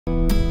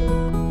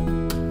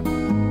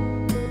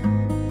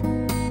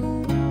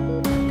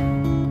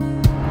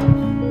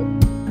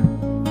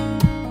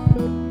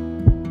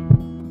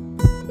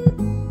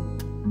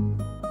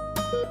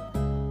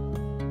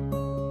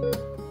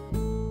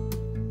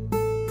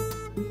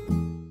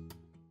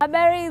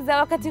Habari za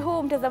wakati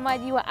huu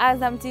mtazamaji wa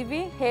Azam TV,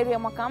 heri ya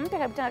mwaka mpya.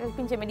 Karibu tena katika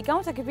kipindi cha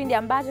Medicounter, kipindi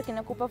ambacho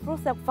kinakupa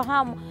fursa ya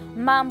kufahamu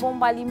mambo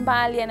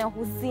mbalimbali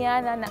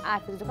yanayohusiana na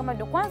afya. Kama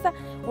ndio kwanza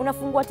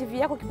unafungua TV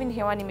yako, kipindi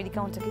hewani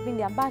Medicounter,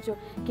 kipindi ambacho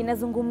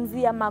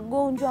kinazungumzia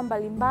magonjwa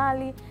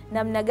mbalimbali,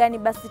 namna gani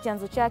basi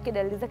chanzo chake,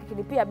 dalili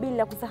zake, pia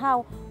bila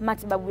kusahau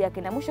matibabu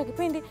yake. Na mwisho wa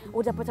kipindi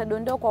utapata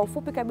dondoo kwa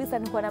ufupi kabisa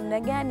ni kwa namna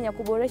gani ya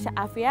kuboresha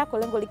afya yako,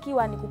 lengo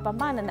likiwa ni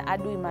kupambana na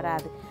adui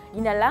maradhi.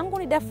 Jina langu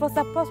ni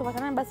Dafrosa Poso, kwa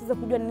sababu basi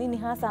kujua ni nini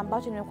hasa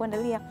ambacho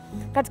nimekuandalia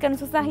katika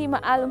nusu saa hii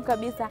maalum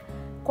kabisa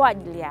kwa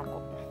ajili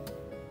yako.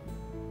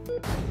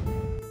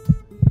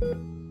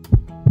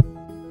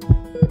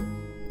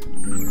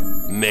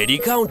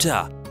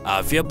 Medicounter,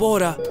 afya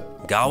bora,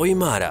 ngao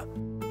imara.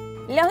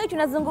 Leo hii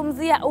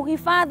tunazungumzia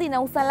uhifadhi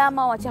na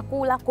usalama wa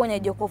chakula kwenye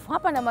jokofu.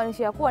 Hapa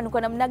namaanisha ya kuwa ni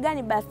kwa namna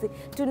gani basi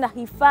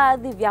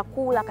tunahifadhi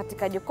vyakula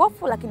katika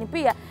jokofu, lakini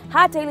pia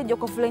hata ile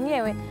jokofu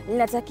lenyewe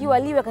linatakiwa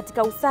liwe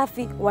katika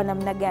usafi wa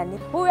namna gani.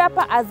 Huyu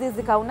hapa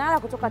Azizi Kaunala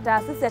kutoka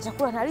taasisi ya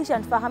chakula na lishe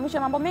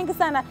anatufahamisha mambo mengi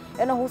sana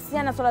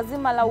yanayohusiana na swala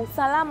zima la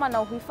usalama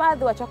na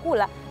uhifadhi wa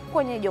chakula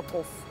kwenye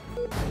jokofu.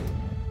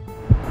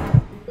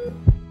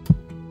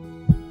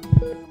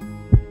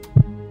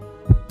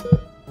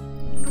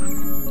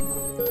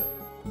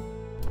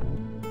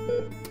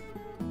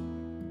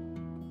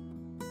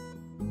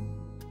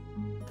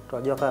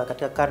 Tunajua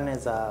katika karne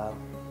za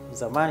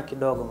zamani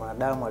kidogo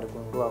wanadamu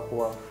waligundua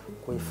kuwa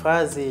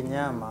kuhifadhi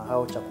nyama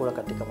au chakula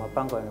katika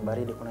mapango ya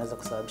baridi kunaweza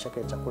kusababisha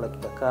kile chakula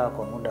kikakaa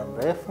kwa muda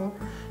mrefu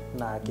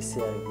na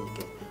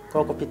kisiharibike.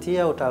 Kwa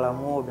kupitia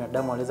utaalamu huo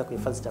binadamu waliweza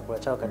kuhifadhi chakula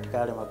chao katika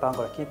yale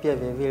mapango, lakini pia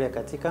vile vile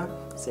katika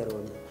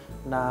seruji.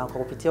 Na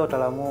kwa kupitia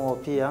utaalamu huo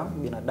pia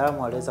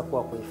binadamu waliweza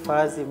kuwa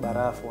kuhifadhi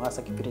barafu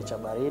hasa kipindi cha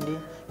baridi,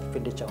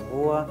 kipindi cha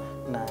mvua,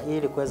 na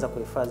ili kuweza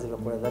kuhifadhi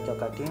vyakula vyake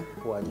wakati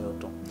wa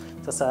joto.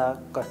 Sasa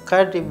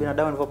kadri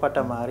binadamu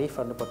alipopata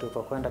maarifa ndipo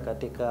tulipokwenda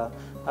katika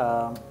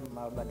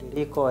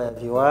mabadiliko ya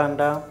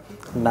viwanda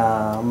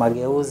na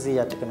mageuzi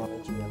ya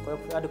teknolojia. Kwa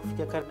hiyo hadi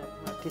kufikia karne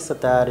ya 19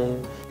 tayari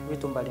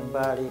vitu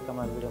mbalimbali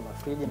kama vile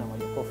mafriji na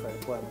majokofu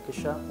yalikuwa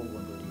yamekwisha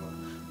kugunduliwa.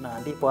 Na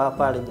ndipo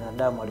hapa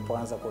binadamu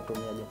walipoanza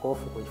kutumia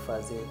jokofu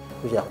kuhifadhi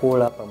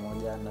vyakula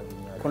pamoja na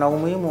vinywaji. Kuna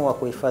umuhimu wa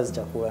kuhifadhi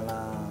chakula,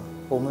 na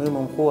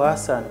umuhimu mkuu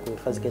hasa ni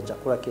kuhifadhi kile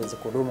chakula kiweze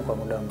kudumu kwa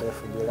muda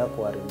mrefu bila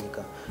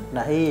kuharibika.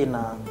 Na hii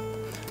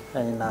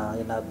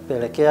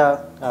inapelekea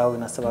au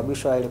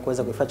inasababishwa ili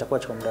kuweza kuhifadhi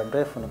chakula kwa muda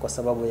mrefu ni kwa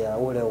sababu ya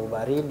ule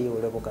ubaridi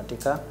uliopo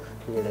katika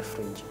ile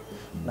friji.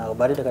 Na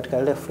ubaridi katika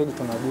ile friji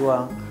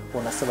tunajua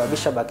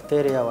unasababisha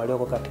bakteria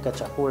walioko katika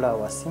chakula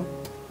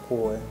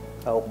wasikue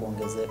au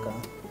kuongezeka,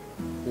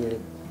 ili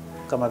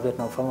kama vile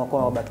tunafahamu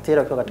kwa bakteria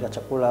wakiwa katika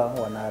chakula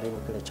wanaharibu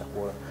kile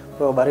chakula. Kwa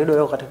hiyo baridi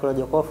ulioko katika ile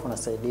jokofu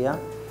unasaidia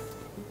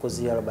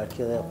kuzuia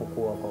bakteria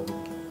kukua kwa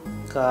wingi.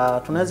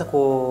 Tunaweza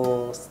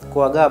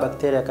kuwagawa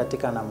bakteria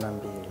katika namna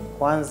mbili.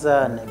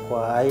 Kwanza ni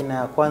kwa aina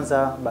ya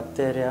kwanza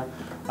bakteria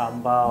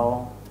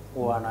ambao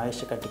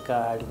wanaishi katika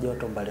hali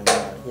joto mbalimbali.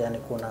 Yaani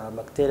kuna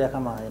bakteria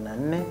kama aina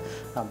 4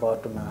 ambao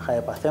tuna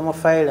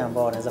hyperthermophile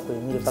ambao wanaweza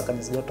kuhimili mpaka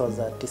nyuzi joto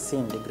za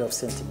 90 degree of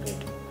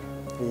centigrade.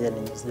 Hizi ni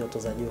nyuzi joto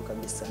za juu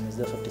kabisa. Nyuzi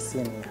joto 90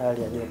 ni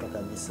hali ya joto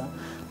kabisa.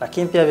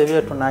 Lakini pia vile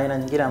vile tuna aina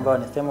nyingine ambao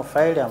ni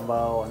thermophile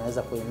ambao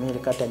wanaweza kuhimili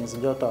kati ya nyuzi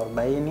joto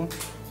 40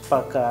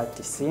 mpaka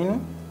 90.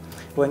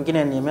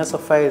 Wengine ni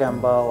mesophile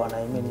ambao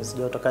wanahimili nyuzi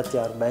joto kati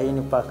ya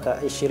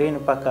 20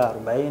 mpaka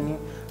 40,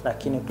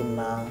 lakini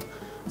tuna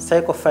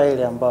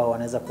psychophile ambao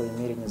wanaweza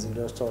kuhimili nyuzi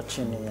joto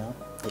chini ya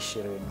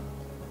 20.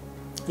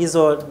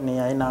 Hizo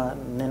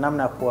ni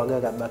namna ya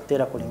kuwagawa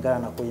bakteria kulingana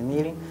na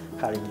kuhimili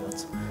hali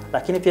joto.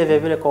 Lakini pia vile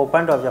vile kwa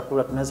upande wa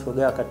vyakula tunaweza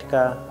kugawa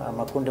katika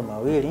makundi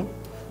mawili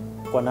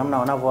kwa namna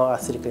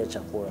wanavyoathiri kile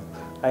chakula.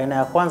 Aina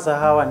ya kwanza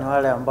hawa ni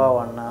wale ambao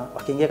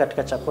wakiingia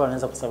katika chakula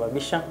wanaweza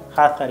kusababisha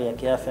athari ya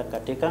kiafya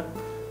katika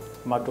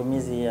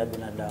matumizi ya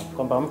binadamu.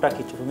 Kwamba mtu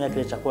akitumia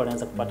kile chakula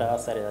anaweza kupata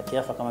athari ya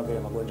kiafya kama vile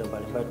magonjwa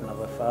mbalimbali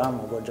tunavyofahamu,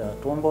 magonjwa ya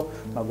tumbo,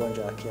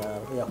 magonjwa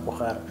ya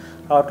kuhara.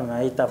 Hawa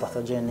tunaita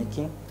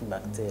pathogenic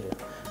bacteria.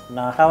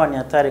 Na hawa ni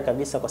hatari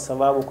kabisa kwa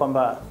sababu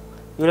kwamba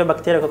yule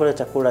bakteria kwa kile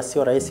chakula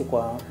sio rahisi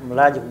kwa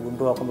mlaji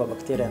kugundua kwamba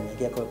bakteria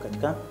ameingia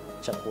katika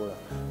chakula.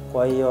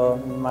 Kwa hiyo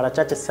mara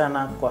chache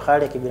sana kwa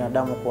hali ya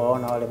kibinadamu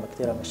kuwaona wale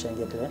bakteria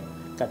wameshaingia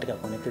katika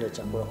kile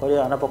chakula. Kwa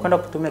hiyo anapokwenda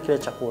kutumia kile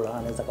chakula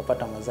anaweza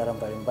kupata madhara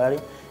mbalimbali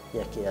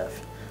ya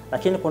kiafya.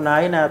 Lakini kuna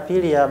aina ya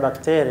pili ya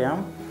bakteria,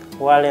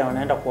 wale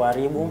wanaenda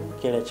kuharibu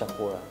kile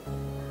chakula.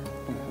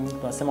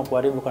 Tunasema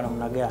kuharibu kwa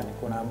namna gani?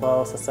 Kuna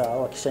ambao sasa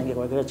wakishaingia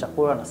kwa kile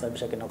chakula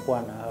wanasababisha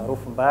kinakuwa na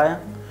harufu mbaya,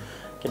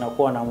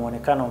 kinakuwa na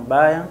muonekano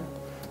mbaya,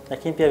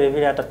 lakini pia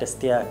vile hata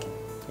testi yake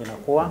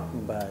inakuwa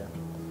mbaya.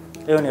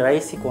 Leo ni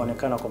rahisi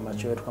kuonekana kwa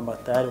macho yetu kwamba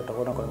tayari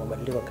utaona kuna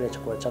mabadiliko kile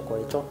chakula chako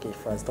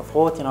kilichohifadhi.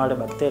 Tofauti na wale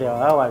bakteria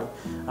wa awali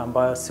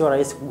ambao sio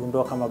rahisi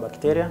kugundua kama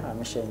bakteria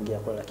ameshaingia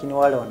kwa, lakini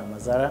wale wana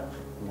madhara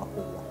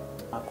makubwa.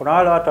 Kuna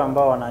wale watu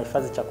ambao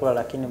wanahifadhi chakula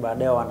lakini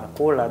baadaye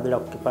wanakula bila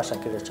kukipasha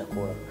kile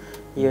chakula.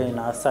 hiyo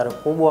ina athari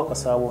kubwa, kwa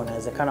sababu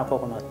inawezekana kuwa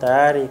kuna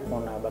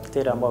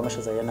bakteria ambao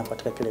wameshazaliana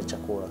katika kile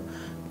chakula.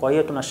 Kwa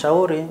hiyo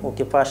tunashauri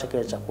ukipasha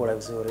kile chakula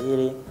vizuri,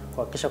 ili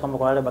kuhakikisha kwamba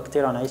kwa wale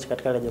bakteria wanaishi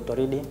katika ile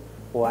jotoridi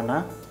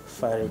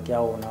wanafariki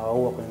au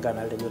unawaua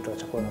kulingana na ile joto la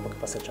chakula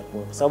unapokipasa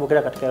chakula. Kwa sababu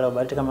kile katika ile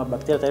baridi, kama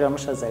bakteria tayari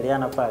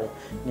wameshazaliana pale,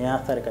 ni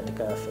athari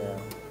katika afya yao.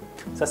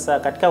 Sasa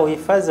katika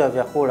uhifadhi wa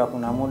vyakula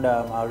kuna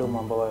muda maalum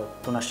ambao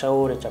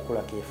tunashauri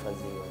chakula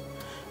kihifadhiwe.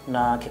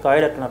 Na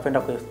kikawaida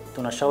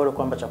tunashauri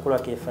kwamba chakula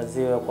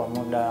kihifadhiwe kwa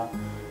muda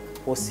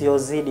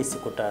usiozidi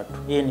siku 3.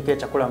 Hii ni kile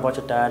chakula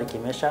ambacho tayari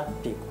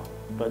kimeshapikwa.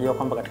 Tunajua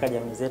kwamba katika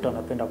jamii zetu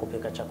wanapenda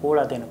kupika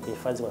chakula tena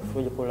kuhifadhi kwa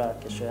friji kula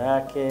kesho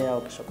yake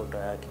au kesho kutwa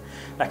yake.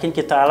 Lakini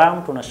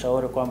kitaalamu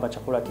tunashauri kwamba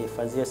chakula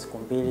kihifadhiwe siku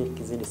 2,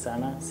 kizidi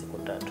sana siku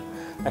 3.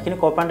 Lakini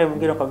kwa upande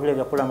mwingine, kwa vile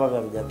vyakula ambavyo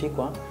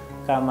havijapikwa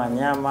kama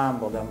nyama,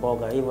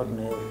 mboga hivyo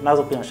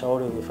nazo pia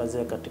tunashauri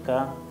vihifadhiwe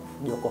katika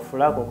jokofu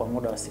lako kwa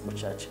muda wa siku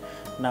chache.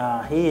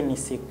 Na hii ni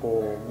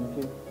siku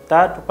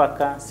 3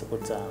 mpaka siku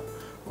 5.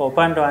 Kwa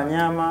upande wa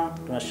nyama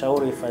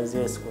tunashauri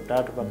hifadhiwe siku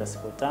 3 mpaka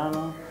siku 5.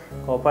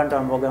 Kwa upande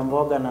wa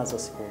mboga nazo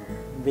siku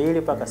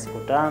 2 mpaka siku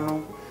 5.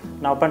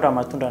 Na upande wa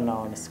matunda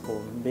nao ni siku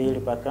 2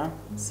 mpaka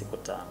siku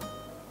 5.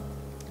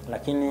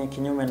 Lakini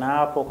kinyume na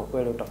hapo, kwa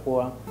kweli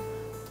utakuwa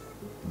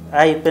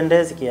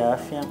haipendezi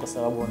kiafya, kwa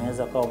sababu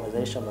unaweza kuwa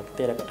umezalisha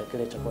bakteria katika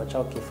kile chakula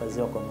chako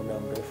kihifadhiwa kwa muda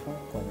mrefu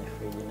kwenye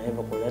friji, na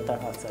hivyo kuleta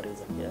athari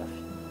za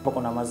kiafya.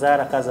 Kuna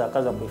madhara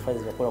kadha kuhifadhi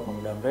vyakula kwa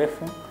muda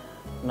mrefu,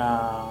 na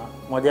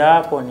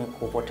mojawapo ni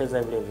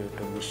kupoteza vile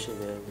virutubishi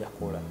vya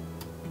vyakula.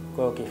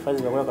 Kwa hiyo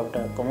ukihifadhi vyakula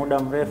kwa muda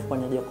mrefu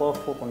kwenye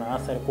jokofu, kuna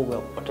athari kubwa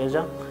ya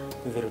kupoteza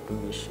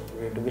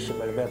virutubishi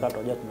mbalimbali. Kama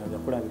tunajua tuna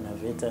vyakula vina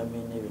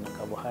vitamini, vina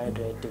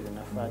carbohydrate,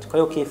 vina fat. Kwa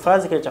hiyo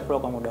ukihifadhi kile chakula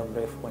kwa muda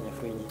mrefu kwenye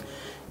friji,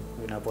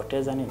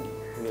 vinapoteza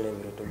vile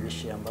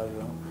virutubishi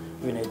ambavyo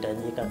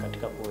vinahitajika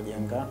katika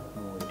kujenga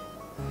mwili.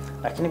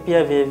 Lakini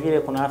pia vile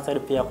kuna athari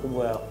pia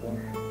kubwa ya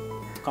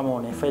kama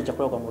unahifadhi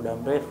chakula kwa muda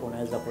mrefu,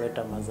 unaweza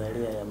kuleta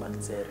mazalia ya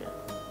bakteria.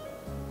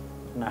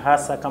 Na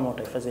hasa kama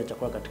utahifadhi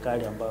chakula katika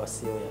hali ambayo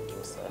sio ya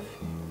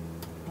kiusafi.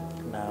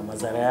 Na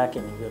madhara yake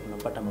ni vile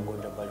tunapata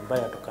magonjwa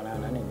mbalimbali yatokana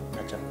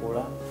na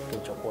chakula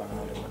kilichokuwa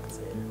na wale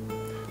bakteria.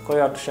 Kwa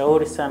hiyo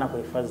hatushauri sana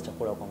kuhifadhi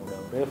chakula kwa muda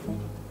mrefu.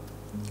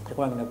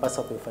 Chakula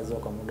kinapaswa kuhifadhiwa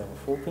kwa muda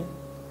mfupi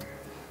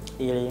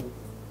ili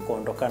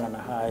kuondokana na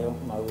hayo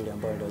mawili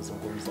ambayo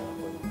nilizungumza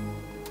hapo.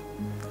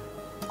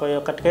 Kwa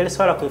hiyo katika ile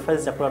swala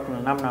kuhifadhi chakula, tuna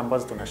namna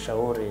ambazo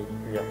tunashauri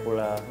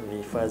vyakula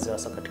vihifadhiwe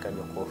hasa katika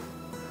jokofu.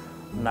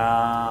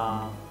 Na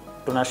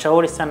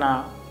tunashauri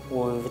sana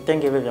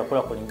vitenge vile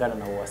vyakula kulingana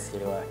na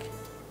uasili wake.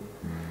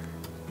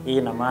 Hii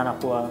ina maana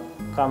kuwa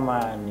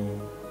kama ni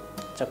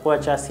chakula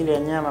cha asili ya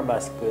nyama,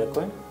 basi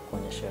kiwekwe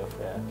kwenye shelf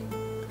yake.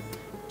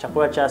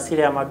 Chakula cha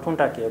asili ya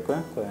matunda kiwekwe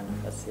kwenye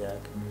nafasi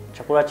yake.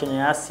 Chakula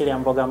chenye asili ya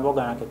mboga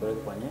na kiwekwe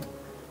kwenye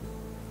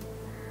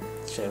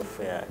shelf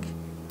yake.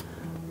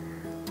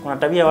 Kuna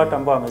tabia watu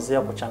ambao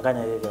wamezoea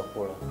kuchanganya hivi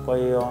vyakula. Kwa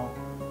hiyo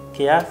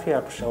kiafya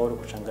hatushauri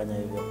kuchanganya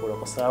hivi vyakula,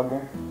 kwa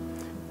sababu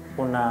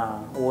kuna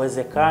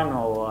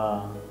uwezekano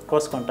wa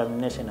cross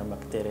contamination na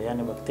bakteria,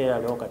 yani bakteria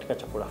walio katika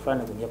chakula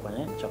fulani kuingia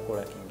kwenye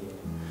chakula kingine.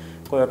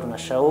 Kwa hiyo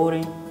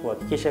tunashauri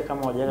kuhakikisha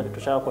kama hujaweka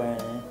kitu chako kwenye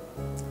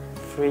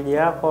friji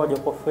yako au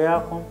jokofu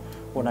yako,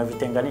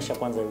 unavitenganisha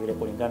kwanza vile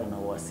kulingana na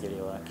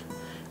uasili wake.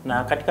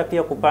 Na katika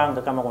pia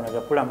kupanga, kama kuna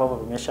vyakula ambavyo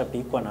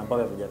vimeshapikwa na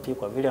ambavyo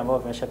havijapikwa, vile ambavyo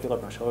vimeshapikwa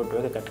tunashauri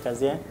tuweke katika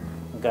zile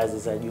ngazi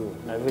za juu,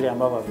 na vile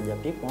ambavyo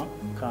havijapikwa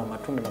kama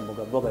matunda na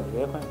mboga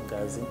viwekwe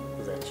ngazi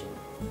za chini.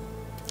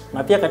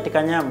 Na pia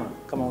katika nyama,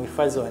 kama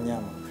uhifadhi wa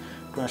nyama,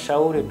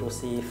 tunashauri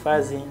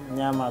tusihifadhi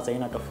nyama za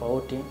aina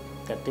tofauti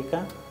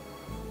katika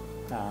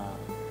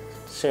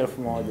shelf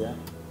moja.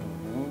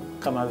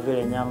 Kama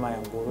vile nyama ya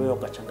nguruwe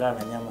ukachanganya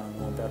na nyama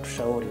ya ng'ombe,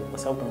 hatushauri, kwa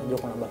sababu tunajua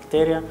kuna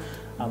bakteria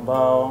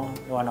ambao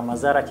wana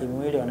madhara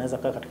kimwili, wanaweza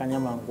kaa katika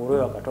nyama ya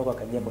nguruwe wakatoka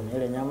wakaingia kwenye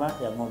ile nyama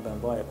ya ng'ombe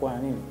ambayo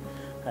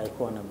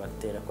haikuwa na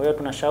bakteria. Kwa hiyo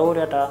tunashauri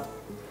hata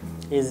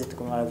hizi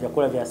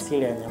vyakula vya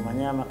asili ya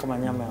nyama kama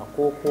nyama ya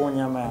kuku,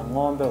 nyama ya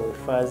ng'ombe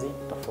uhifadhi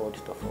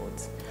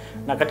tofauti.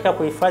 Na katika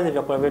kuhifadhi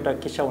vyakula vyetu,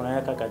 hakikisha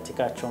unaweka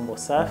katika chombo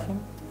safi,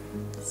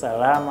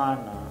 salama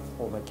na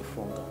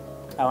umekifunga.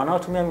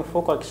 Wanaotumia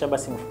mifuko, hakikisha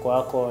basi mfuko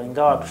wako,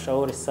 ingawa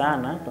tunashauri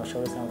sana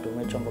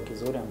utumie chombo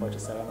kizuri ambacho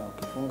salama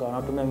ukifunga.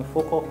 Wanaotumia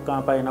mifuko,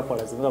 kama pale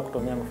inapolazimika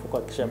kutumia mifuko,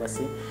 hakikisha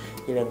basi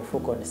ile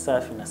mifuko ni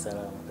safi na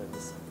salama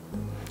kabisa.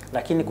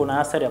 Lakini kuna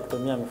athari ya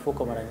kutumia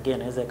mifuko, mara nyingine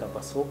inaweza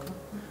ikapasuka.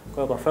 Kwa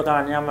hiyo kwa mfano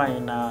kama nyama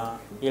ina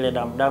ile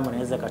damu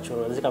inaweza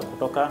ikachorozeka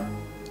kutoka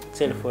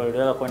shelf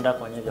iliyoweka kwenda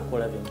kwenye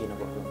vyakula vingine.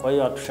 Kwa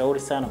hiyo hatushauri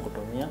sana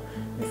kutumia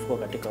mifuko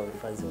katika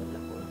uhifadhi wa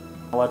vyakula.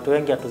 Watu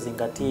wengi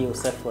hatuzingatii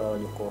usafi wa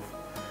jokofu.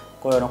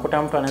 Kwa hiyo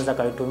unakuta mtu anaweza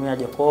kalitumia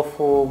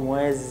jokofu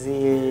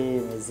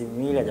miezi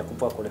miwili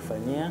hajakumbuka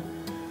kulifanyia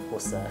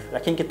usafi.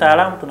 Lakini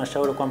kitaalamu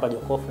tunashauri kwamba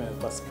jokofu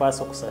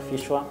linapaswa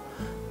kusafishwa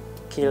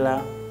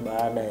kila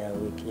baada ya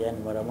wiki, yani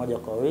mara moja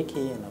kwa wiki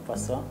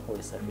inapaswa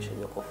ulisafishe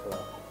jokofu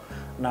lako.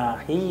 Na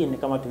hii ni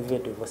kama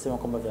tulivyosema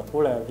kwamba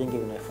vyakula vingi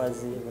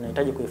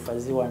vinahitaji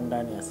kuhifadhiwa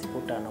ndani ya siku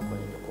 5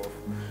 kwenye jokofu.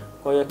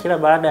 Kwa hiyo kila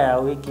baada ya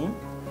wiki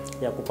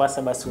ya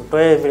kupasa basi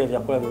utoe vile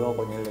vyakula vilivyo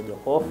kwenye ile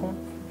jokofu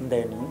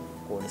then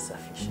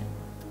kulisafisha.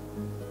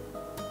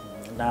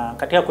 Na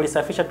katika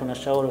kulisafisha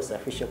tunashauri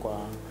usafishe kwa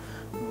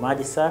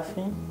maji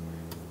safi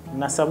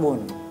na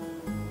sabuni.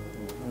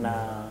 Na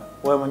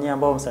wewe mwenyewe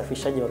ambao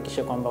msafishaji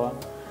hakikisha kwamba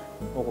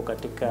uko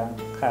katika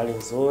hali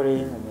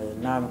nzuri,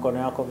 umenawa mikono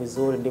yako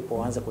vizuri ndipo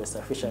uanze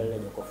kulisafisha ile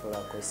jokofu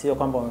lako. Sio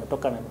kwamba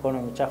umetoka na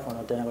mikono michafu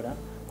na tena kwenda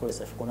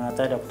kulisafisha. Kuna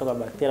hatari ya kutoka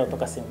bakteria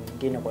kutoka sehemu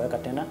nyingine kuweka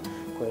tena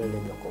kwa ile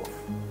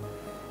jokofu.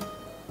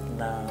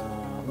 Na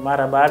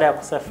mara baada ya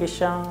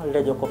kusafisha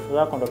ile jokofu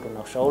lako ndo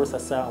tunashauri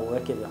sasa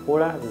uweke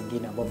vyakula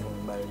vingine ambavyo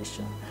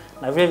umebadilisha.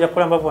 Na vile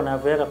vyakula ambavyo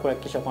unaviweka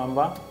kuhakikisha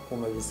kwamba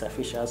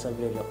umevisafisha, hasa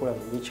vile vyakula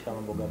vibichi kama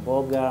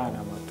mboga na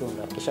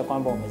matunda. Hakikisha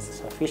kwamba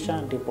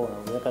umezisafisha ndipo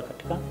unaviweka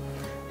katika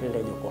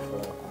ile jokofu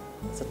lako.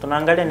 Sasa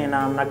tunaangalia ni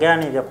namna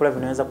gani vyakula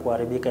vinaweza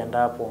kuharibika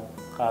endapo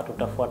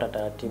hatutafuata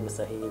taratibu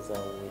sahihi za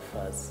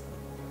uhifadhi.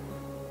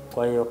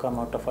 Kwa hiyo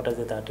kama utafuata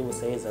zile taratibu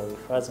sahihi za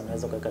uhifadhi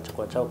unaweza kuweka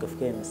chakula chako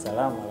kifikie ni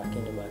salama,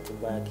 lakini bahati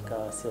mbaya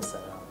kikawa sio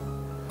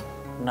salama.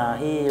 Na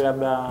hii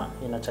labda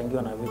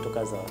inachangiwa na vitu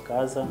kadha wa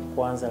kadha.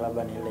 Kwanza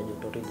labda ni ile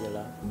jotoridi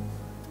la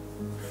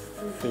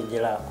friji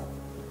lako.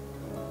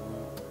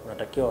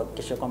 Unatakiwa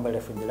uhakikishe kwamba ile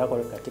friji lako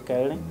liko katika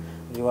ile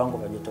viwango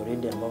vya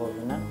jotoridi ambavyo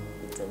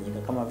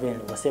vinahitajika. Kama vile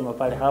nilivyosema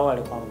pale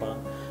awali kwamba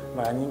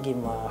mara nyingi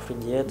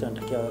mafriji yetu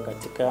yanatakiwa yawe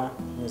katika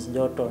nyuzi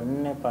joto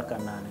 4 mpaka 8.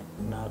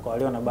 Na kwa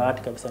walio na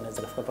bahati kabisa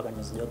inaweza kufika mpaka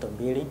nyuzi joto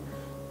 2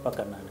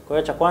 mpaka 8. Kwa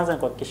hiyo cha kwanza ni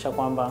kuhakikisha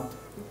kwamba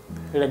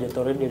ile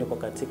jotoridi liko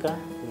katika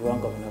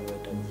viwango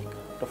vinavyohitajika.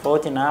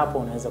 Tofauti na hapo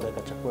unaweza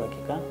kuweka chakula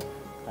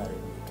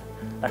kikaharibika.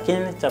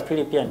 Lakini cha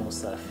pili pia ni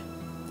usafi.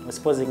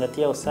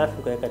 Usipozingatia usafi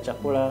ukaweka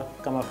chakula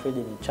kama friji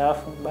ni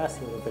chafu, basi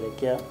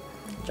unapelekea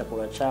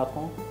chakula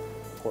chako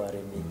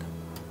kuharibika.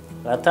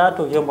 La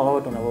tatu, vyombo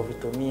ambavyo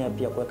tunavyovitumia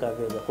pia kuweka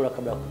vile vyakula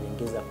kabla ya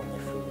kuviingiza kwenye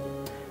friji.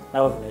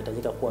 Nao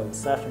vinahitajika kuwa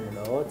visafi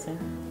muda wote,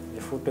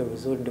 vifutwe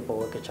vizuri ndipo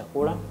uweke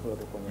chakula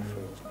uweke kwenye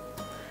friji.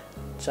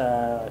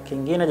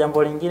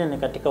 Jambo lingine ni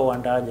katika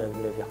uandaaji wa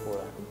vile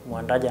vyakula.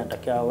 Muandaji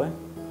anatakiwa awe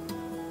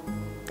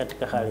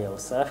katika hali ya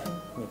usafi,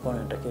 mikono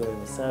inatakiwa iwe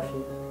misafi.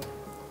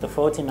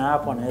 Tofauti na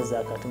hapo anaweza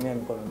akatumia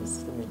mikono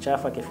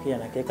michafu akifikia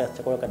na kuweka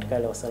chakula katika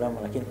hali ya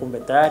usalama, lakini kumbe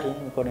tayari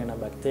mikono ina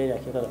bakteria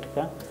akiweka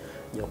katika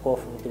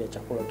jokofu kile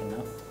chakula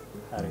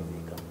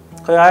kinaharibika.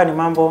 Kwa hiyo haya ni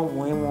mambo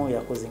muhimu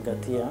ya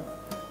kuzingatia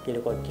ili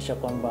kuhakikisha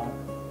kwamba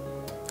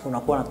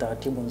unakuwa na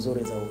taratibu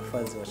nzuri za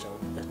uhifadhi wa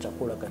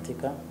chakula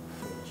katika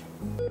friji.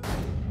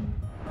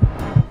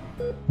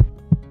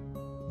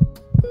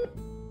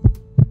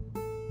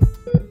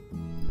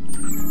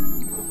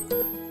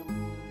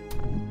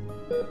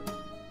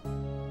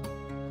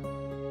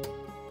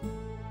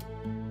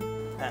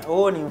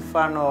 Huu ni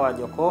mfano wa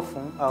jokofu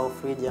au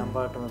friji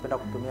ambayo tumependa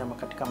kutumia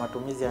katika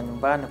matumizi ya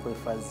nyumbani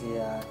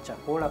kuhifadhia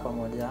chakula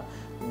pamoja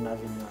na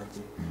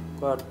vinywaji.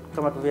 Kwa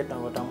kama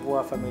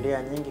tunavyotambua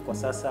familia nyingi kwa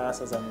sasa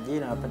hasa za mjini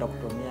wanapenda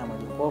kutumia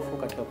majokofu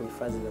katika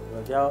kuhifadhi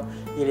vyakula vyao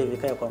ili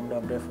vikae kwa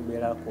muda mrefu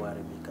bila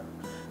kuharibika.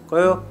 Kwa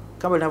hiyo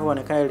kama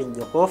linavyoonekana hili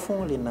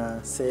jokofu lina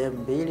sehemu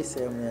mbili,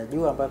 sehemu ya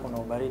juu ambayo kuna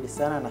ubaridi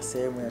sana na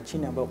sehemu ya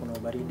chini ambayo kuna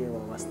ubaridi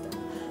wa wastani.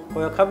 Kwa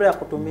hiyo kabla ya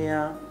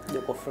kutumia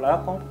jokofu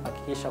lako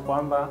hakikisha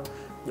kwamba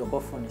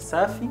jokofu ni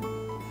safi,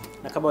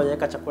 na kabla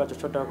hujaweka chakula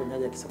chochote au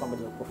kinywaji hakikisha kwamba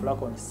jokofu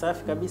lako ni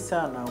safi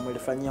kabisa na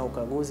umelifanyia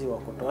ukaguzi wa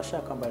kutosha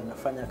kwamba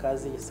linafanya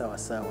kazi sawa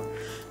sawa.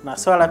 Na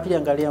swala la pili,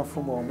 angalia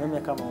mfumo wa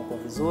umeme kama uko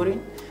vizuri,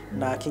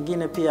 na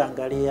kingine pia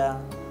angalia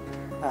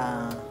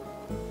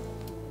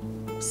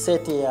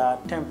seti ya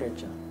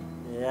temperature,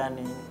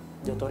 yani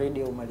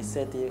jotoridi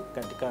umeliseti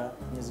katika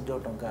nyuzi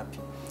joto ngapi.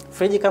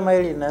 Friji kama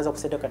hili linaweza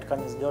kuseti katika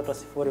nyuzi joto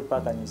 0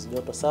 mpaka nyuzi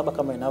joto 7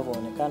 kama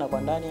inavyoonekana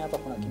kwa ndani hapa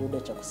kuna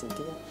kidude cha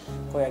kusetia.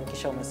 Kwa hiyo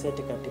hakikisha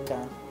umeseti katika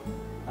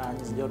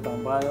nyuzi joto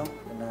ambayo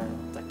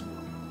inatakiwa.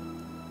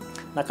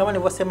 Na kama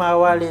nilivyosema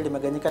awali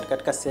limegawanyika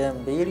katika sehemu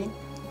mbili,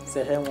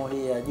 sehemu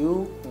hii ya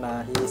juu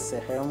na hii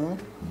sehemu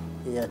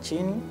ya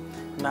chini.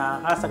 Na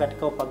hasa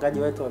katika upangaji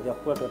wetu wa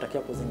vyakula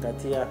tunatakiwa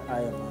kuzingatia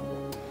haya mambo.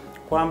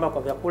 Kwamba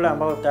kwa vyakula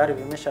ambavyo tayari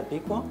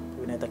vimeshapikwa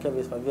vinatakiwa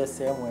vihifadhiwe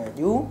sehemu ya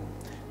juu,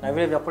 na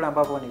vile vyakula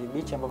ambavyo ni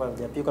vibichi ambavyo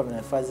havijapikwa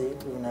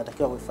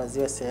vinatakiwa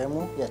kuhifadhiwa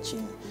sehemu ya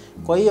chini.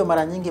 Kwa hiyo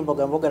mara nyingi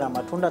mboga na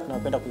matunda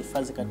tunapenda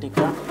kuhifadhi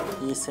katika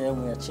hii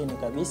sehemu ya chini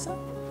kabisa.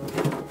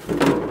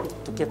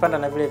 Tukipanda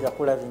na vile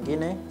vyakula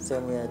vingine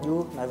sehemu ya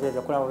juu, na vile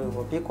vyakula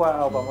vilivyopikwa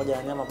au pamoja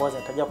na nyama ambazo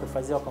zinahitaji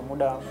kuhifadhiwa kwa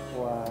muda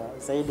wa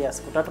zaidi ya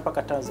siku 3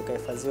 mpaka 5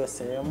 zikahifadhiwa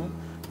sehemu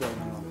ya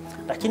juu.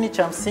 Lakini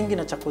cha msingi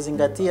na cha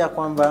kuzingatia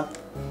kwamba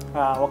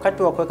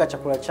wakati wa kuweka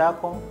chakula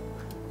chako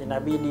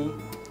inabidi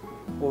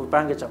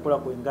upange chakula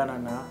kulingana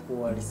na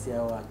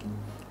uhalisia wake.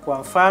 Kwa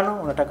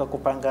mfano, unataka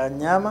kupanga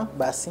nyama,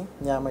 basi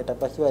nyama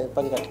itapakiwa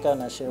ipake katika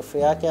na shelf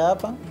yake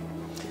hapa.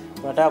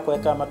 Unataka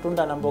kuweka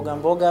matunda na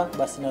mboga,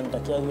 basi nayo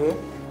inatakiwa iwe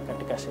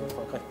katika shelf.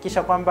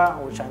 Hakikisha kwamba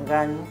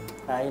uchanganyi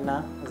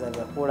aina za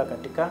vyakula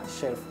katika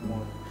shelf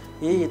moja.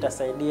 Hii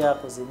itasaidia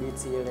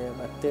kudhibiti ile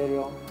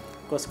bacterial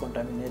cross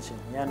contamination,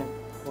 yani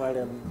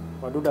wale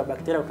wadudu wa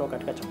bakteria kutoka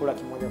katika chakula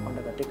kimoja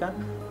kwenda katika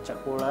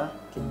chakula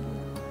kingine.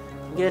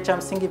 Kingine cha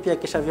msingi pia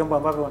kisha vyombo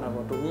ambavyo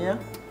unavyotumia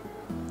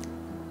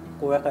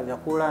kuweka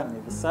vyakula ni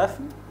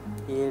visafi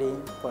ili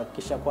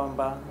kuhakikisha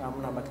kwamba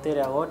hamna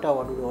bakteria wote au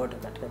wadudu wote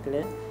katika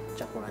kile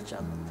chakula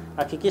chako.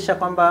 Hakikisha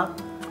kwamba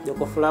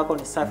jokofu lako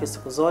ni safi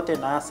siku zote,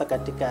 na hasa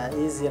katika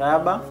hizi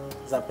raba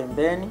za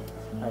pembeni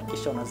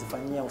hakikisha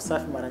unazifanyia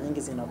usafi, mara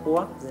nyingi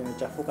zinakuwa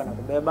zimechafuka na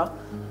kubeba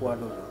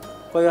wadudu.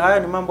 Kwa hiyo hayo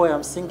ni mambo ya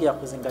msingi ya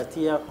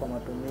kuzingatia kwa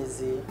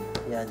matumizi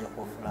ya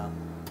jokofu lako.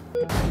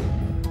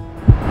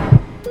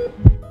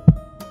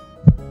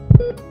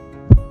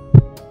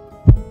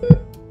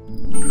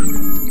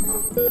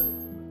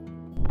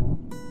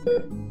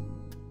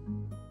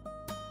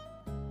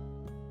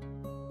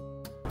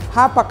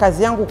 Hapa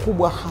kazi yangu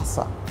kubwa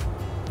hasa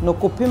ni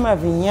kupima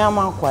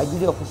vinyama kwa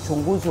ajili ya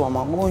uchunguzi wa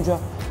magonjwa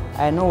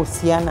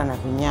yanayohusiana na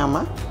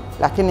vinyama,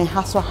 lakini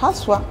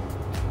haswa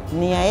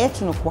nia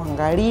yetu ni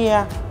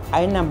kuangalia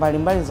aina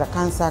mbalimbali za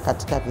kansa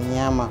katika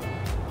vinyama.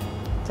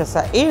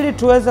 Sasa ili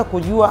tuweze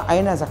kujua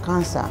aina za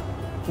kansa,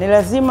 ni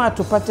lazima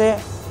tupate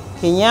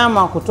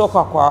kinyama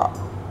kutoka kwa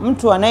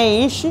mtu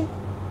anayeishi,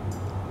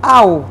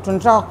 au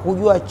tunataka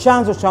kujua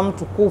chanzo cha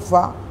mtu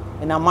kufa,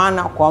 ina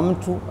maana kwa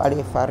mtu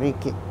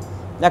aliyefariki.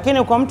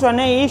 Lakini kwa mtu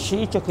anayeishi,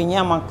 hicho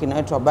kinyama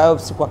kinaitwa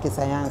biopsy kwa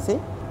kisayansi.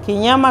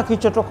 Kinyama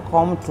kilichotoka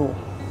kwa mtu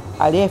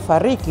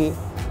aliyefariki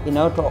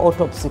inaitwa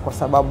autopsy, kwa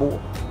sababu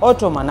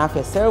auto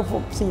manake self,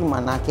 psi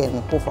manake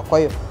ni kufa. Kwa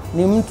hiyo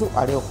ni mtu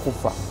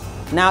aliyekufa,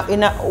 na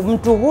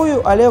mtu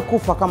huyu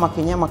aliyekufa kama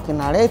kinyama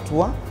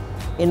kinaletwa,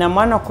 ina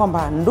maana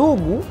kwamba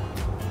ndugu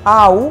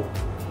au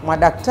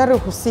madaktari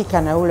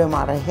husika na yule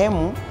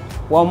marehemu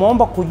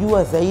wameomba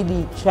kujua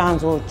zaidi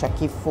chanzo cha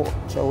kifo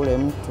cha ule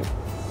mtu.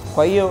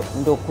 Kwa hiyo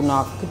ndio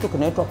kuna kitu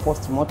kinaitwa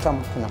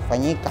postmortem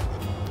kinafanyika.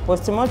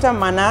 Postmortem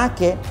maana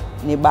yake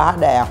ni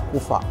baada ya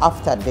kufa,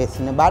 after death,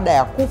 ni baada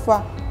ya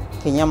kufa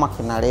kinyama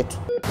kinaletwa.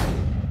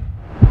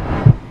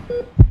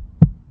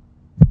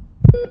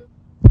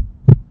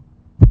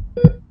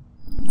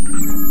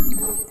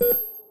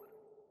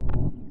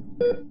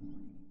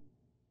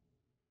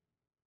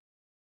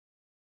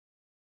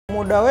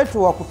 Muda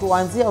wetu wa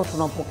kutuanzia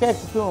tunapokea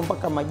kipimo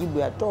mpaka majibu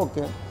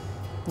yatoke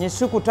ni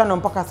siku 5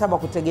 mpaka 7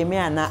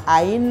 kutegemea na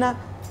aina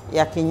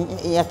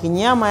ya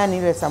kinyama, yani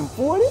ile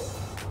sampuli,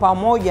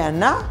 pamoja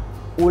na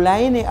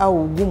ulaini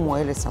au ugumu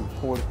wa ile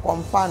sampuli. Kwa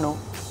mfano,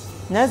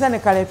 naweza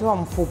nikaletewa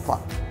mfupa.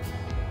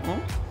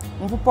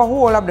 Mfupa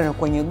huo labda ni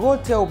kwenye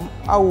goti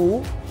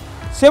au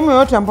sehemu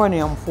yote ambayo ni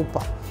ya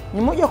mfupa.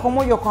 Ni moja kwa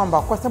moja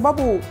kwamba kwa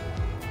sababu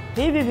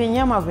hivi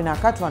vinyama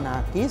vinakatwa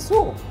na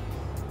kisu,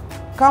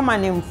 kama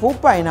ni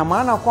mfupa ina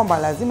maana kwamba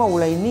lazima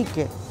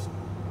ulainike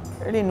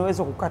ili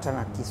niweze kukata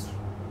na kisu.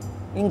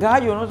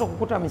 Ingawaje unaweza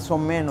kukuta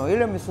misomeno.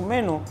 Ile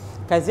misomeno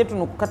kazi yetu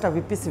ni kukata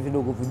vipisi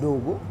vidogo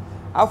vidogo,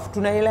 afu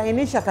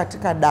tunailainisha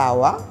katika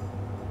dawa.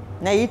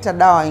 Naita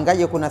dawa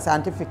ingaje kuna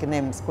scientific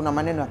names, kuna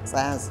maneno ya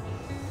kisayansi.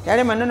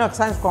 Yale maneno ya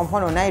kisayansi, kwa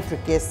mfano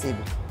nitric acid,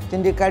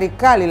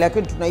 tindikalikali,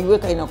 lakini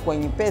tunaiweka inakuwa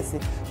nyepesi.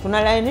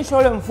 Tunalainisha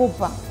ule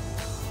mfupa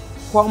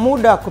kwa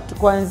muda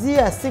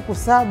kuanzia siku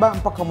 7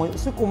 mpaka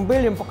siku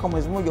 2 mpaka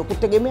mwezi mmoja,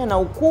 kutegemea na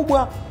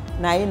ukubwa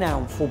na aina ya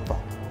mfupa.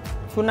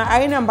 Kuna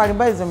aina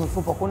mbalimbali za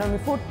mifupa. Kuna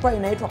mifupa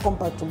inaitwa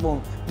compact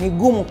bone,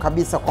 migumu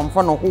kabisa, kwa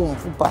mfano huu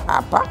mfupa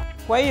hapa.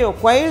 Kwa hiyo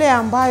kwa ile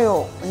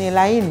ambayo ni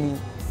laini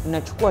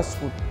inachukua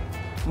siku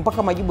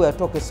mpaka majibu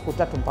yatoke siku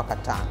 3 mpaka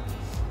 5.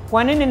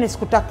 Kwa nini ni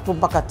siku 3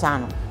 mpaka 5?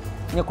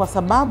 Ni kwa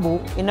sababu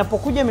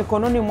inapokuja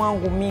mikononi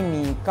mwangu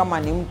mimi kama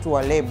ni mtu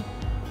wa lab,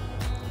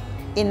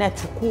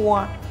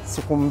 inachukua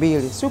siku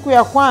 2. Siku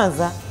ya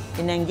kwanza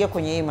inaingia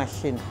kwenye hii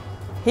mashine.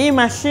 Hii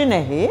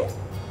mashine hii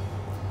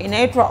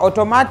inaitwa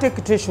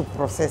automatic tissue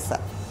processor.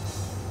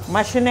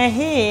 Mashine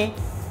hii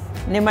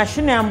ni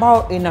mashine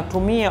ambayo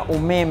inatumia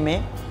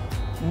umeme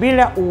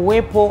bila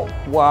uwepo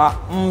wa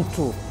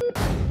mtu.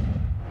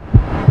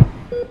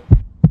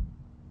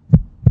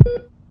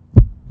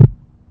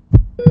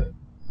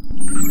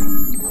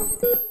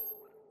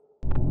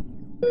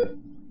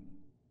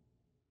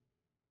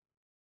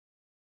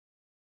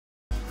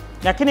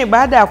 Lakini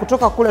baada ya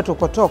kutoka kule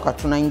tukotoka,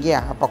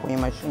 tunaingia hapa kwenye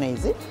mashine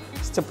hizi.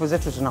 Step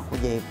zetu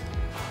zinakuja hivi.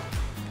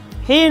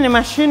 Hii ni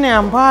mashine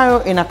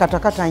ambayo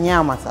inakatakata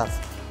nyama. Sasa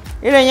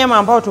ile nyama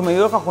ambayo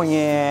tumeiweka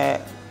kwenye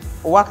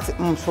wax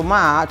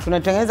mshumaa,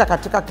 tunatengeneza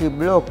katika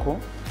kibloko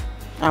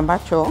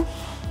ambacho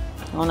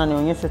naona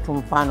nionyeshe tu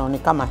mfano, ni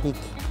kama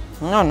hiki.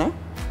 Unaona?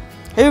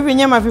 Hivi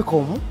nyama viko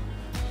humu.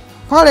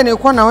 Pale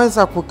nilikuwa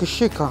naweza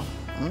kukishika.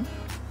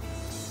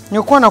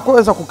 Nilikuwa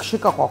naweza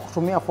kukishika kwa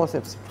kutumia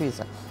forceps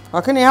tweezer.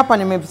 Lakini hapa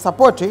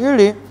nimesupport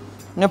ili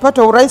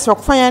nipate urahisi wa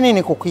kufanya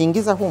nini,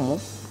 kukiingiza humu.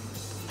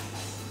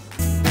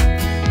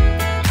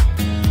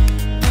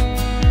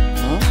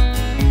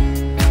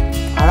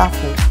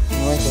 Alafu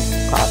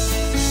niweze kukata.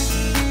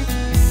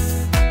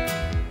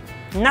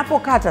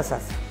 Ninapokata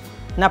sasa,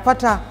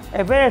 napata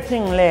a very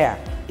thin layer.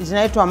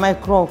 Zinaitwa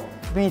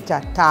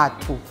micrometer 3.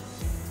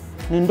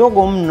 Ni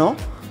ndogo mno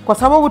kwa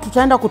sababu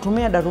tutaenda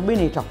kutumia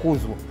darubini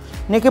itakuzwa.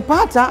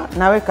 Nikipata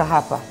naweka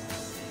hapa.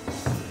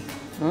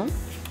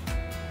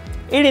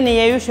 Ili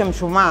niyeyushe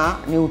mshumaa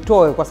ni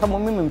utoe, kwa sababu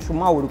mimi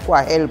mshumaa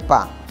ulikuwa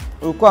helper,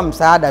 ulikuwa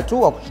msaada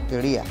tu wa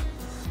kushikilia.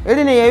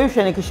 Ili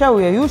niyeyushe,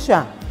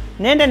 nikishauyeyusha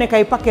niende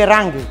nikaipake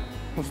rangi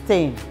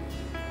kustain.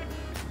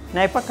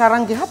 Naipaka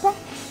rangi hapa.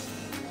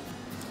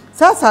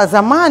 Sasa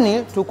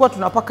zamani tulikuwa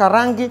tunapaka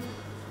rangi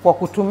kwa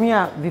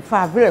kutumia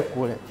vifaa vile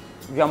kule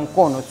vya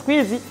mkono. Siku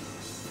hizi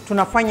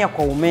tunafanya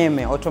kwa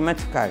umeme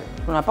automatically.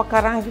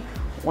 Tunapaka rangi.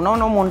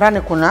 Unaona humo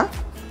ndani kuna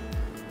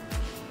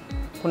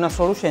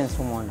solutions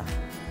humo ndani.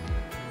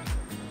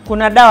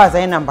 Kuna dawa za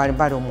aina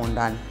mbalimbali humo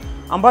ndani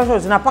ambazo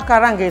zinapaka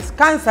rangi.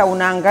 Cancer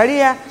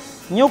unaangalia,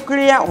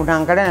 nuclear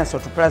unaangalia na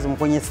cytoplasm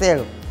kwenye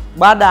cell.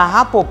 Baada ya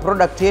hapo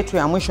product yetu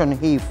ya mwisho ni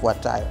hii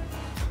ifuatayo.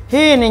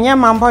 Hii ni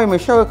nyama ambayo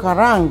imeshaweka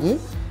rangi,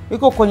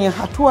 iko kwenye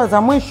hatua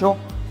za mwisho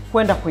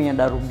kwenda kwenye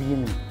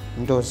darubini.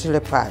 Ndio zile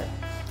pale.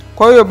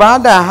 Kwa hiyo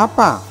baada ya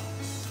hapa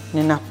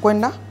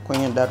ninakwenda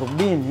kwenye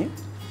darubini.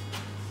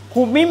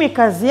 Mimi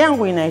kazi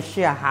yangu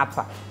inaishia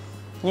hapa.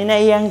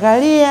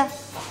 Ninaiangalia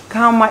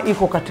kama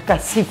iko katika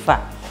sifa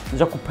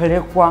za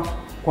kupelekwa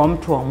kwa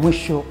mtu wa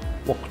mwisho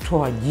wa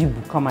kutoa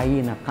jibu kama hii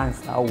ina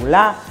kansa au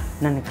la,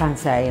 na ni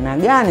kansa ya aina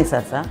gani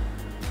sasa.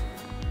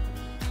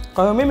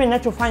 Kwa hiyo mimi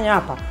ninachofanya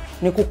hapa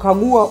ni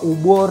kukagua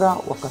ubora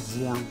wa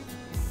kazi yangu.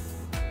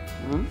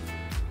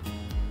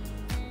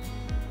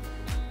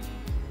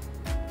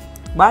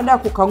 Baada ya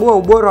kukagua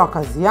ubora wa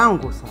kazi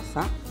yangu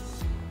sasa,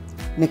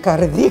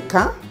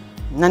 nikaridhika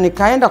na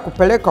nikaenda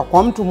kupeleka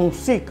kwa mtu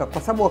mhusika,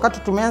 kwa sababu wakati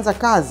tumeanza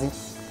kazi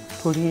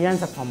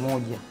tulianza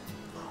pamoja.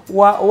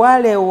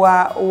 Wale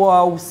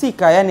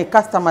wahusika, yani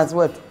customers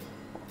wetu,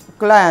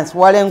 clients,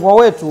 walengwa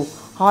wetu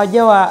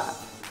hawajawa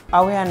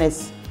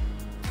awareness,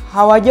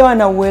 hawajawa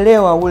na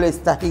uelewa ule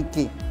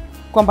stahiki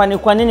kwamba ni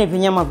kwa nini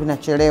vinyama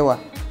vinachelewa.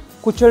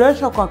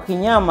 Kucheleweshwa kwa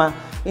kinyama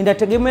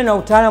inategemea na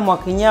utaalamu wa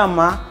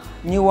kinyama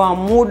ni wa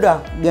muda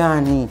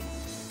gani.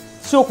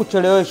 Sio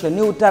kuchelewesha,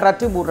 ni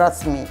utaratibu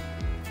rasmi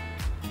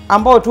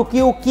ambao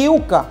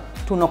tukiukiuka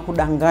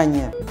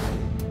tunakudanganya.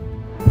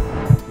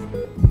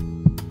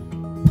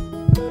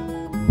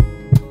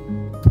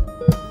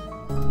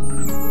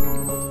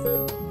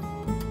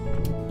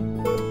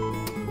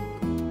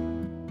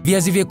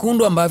 Viazi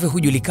vyekundu ambavyo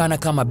hujulikana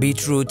kama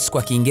beetroots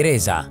kwa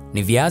Kiingereza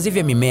ni viazi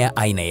vya mimea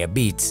aina ya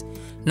beets,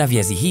 na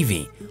viazi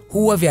hivi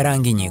huwa vya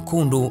rangi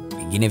nyekundu,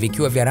 vingine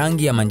vikiwa vya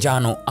rangi ya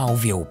manjano au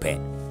vyeupe.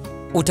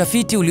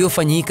 Utafiti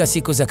uliofanyika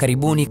siku za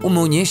karibuni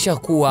umeonyesha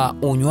kuwa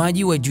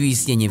unywaji wa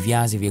juisi yenye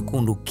viazi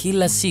vyekundu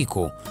kila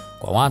siku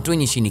kwa watu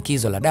wenye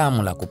shinikizo la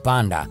damu la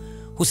kupanda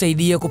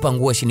husaidia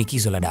kupangua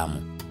shinikizo la damu.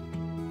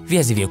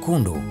 Viazi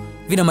vyekundu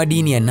vina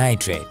madini ya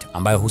nitrate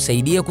ambayo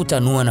husaidia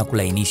kutanua na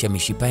kulainisha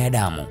mishipa ya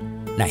damu,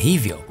 na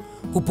hivyo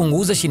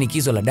hupunguza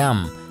shinikizo la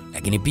damu,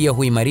 lakini pia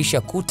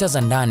huimarisha kuta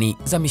za ndani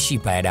za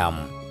mishipa ya damu.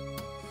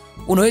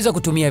 Unaweza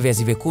kutumia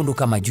viazi vyekundu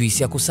kama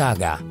juisi ya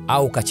kusaga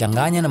au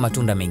kachanganya na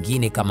matunda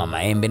mengine kama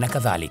maembe na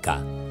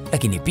kadhalika.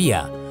 Lakini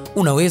pia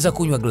unaweza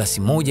kunywa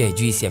glasi moja ya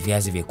juisi ya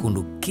viazi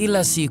vyekundu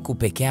kila siku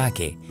peke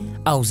yake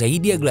au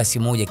zaidi ya glasi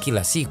moja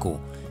kila siku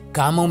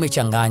kama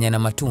umechanganya na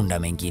matunda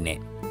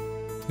mengine.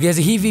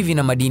 Viazi hivi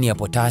vina madini ya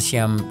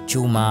potassium,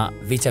 chuma,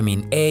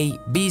 vitamin A,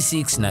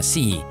 B6 na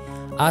C,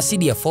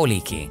 asidi ya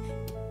folic,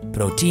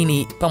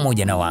 protini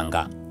pamoja na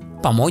wanga.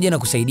 Pamoja na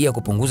kusaidia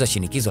kupunguza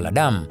shinikizo la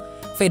damu,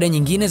 faida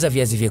nyingine za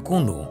viazi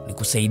vyekundu ni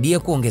kusaidia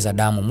kuongeza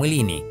damu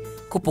mwilini,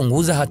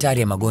 kupunguza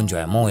hatari ya magonjwa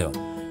ya moyo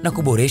na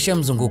kuboresha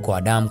mzunguko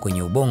wa damu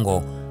kwenye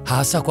ubongo,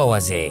 hasa kwa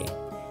wazee.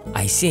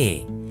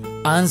 Aisee,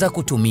 anza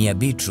kutumia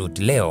beetroot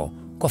leo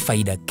kwa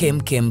faida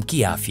kemkem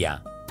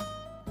kiafya.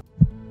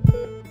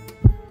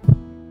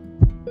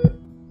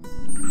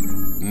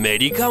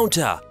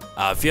 Medicounter,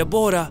 afya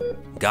bora,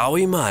 ngao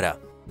imara.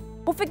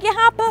 Kufikia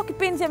hapa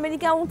kipindi cha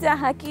Medicounter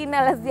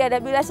hakina la ziada.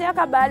 Bila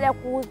shaka baada ya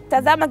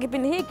kutazama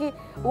kipindi hiki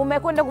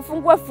umekwenda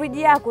kufungua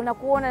friji yako na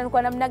kuona ni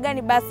kwa namna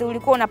gani basi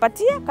ulikuwa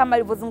unapatia kama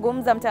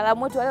alivyozungumza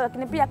mtaalamu wetu leo,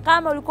 lakini pia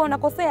kama ulikuwa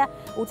unakosea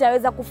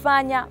utaweza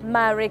kufanya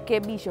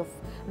marekebisho.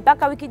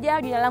 Mpaka wiki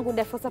ijayo, jina langu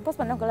ndio Fosa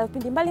Pospa na kwa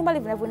vipindi mbalimbali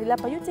vinavyoendelea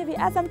hapa UTV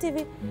Azam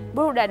TV,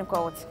 burudani kwa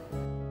wote.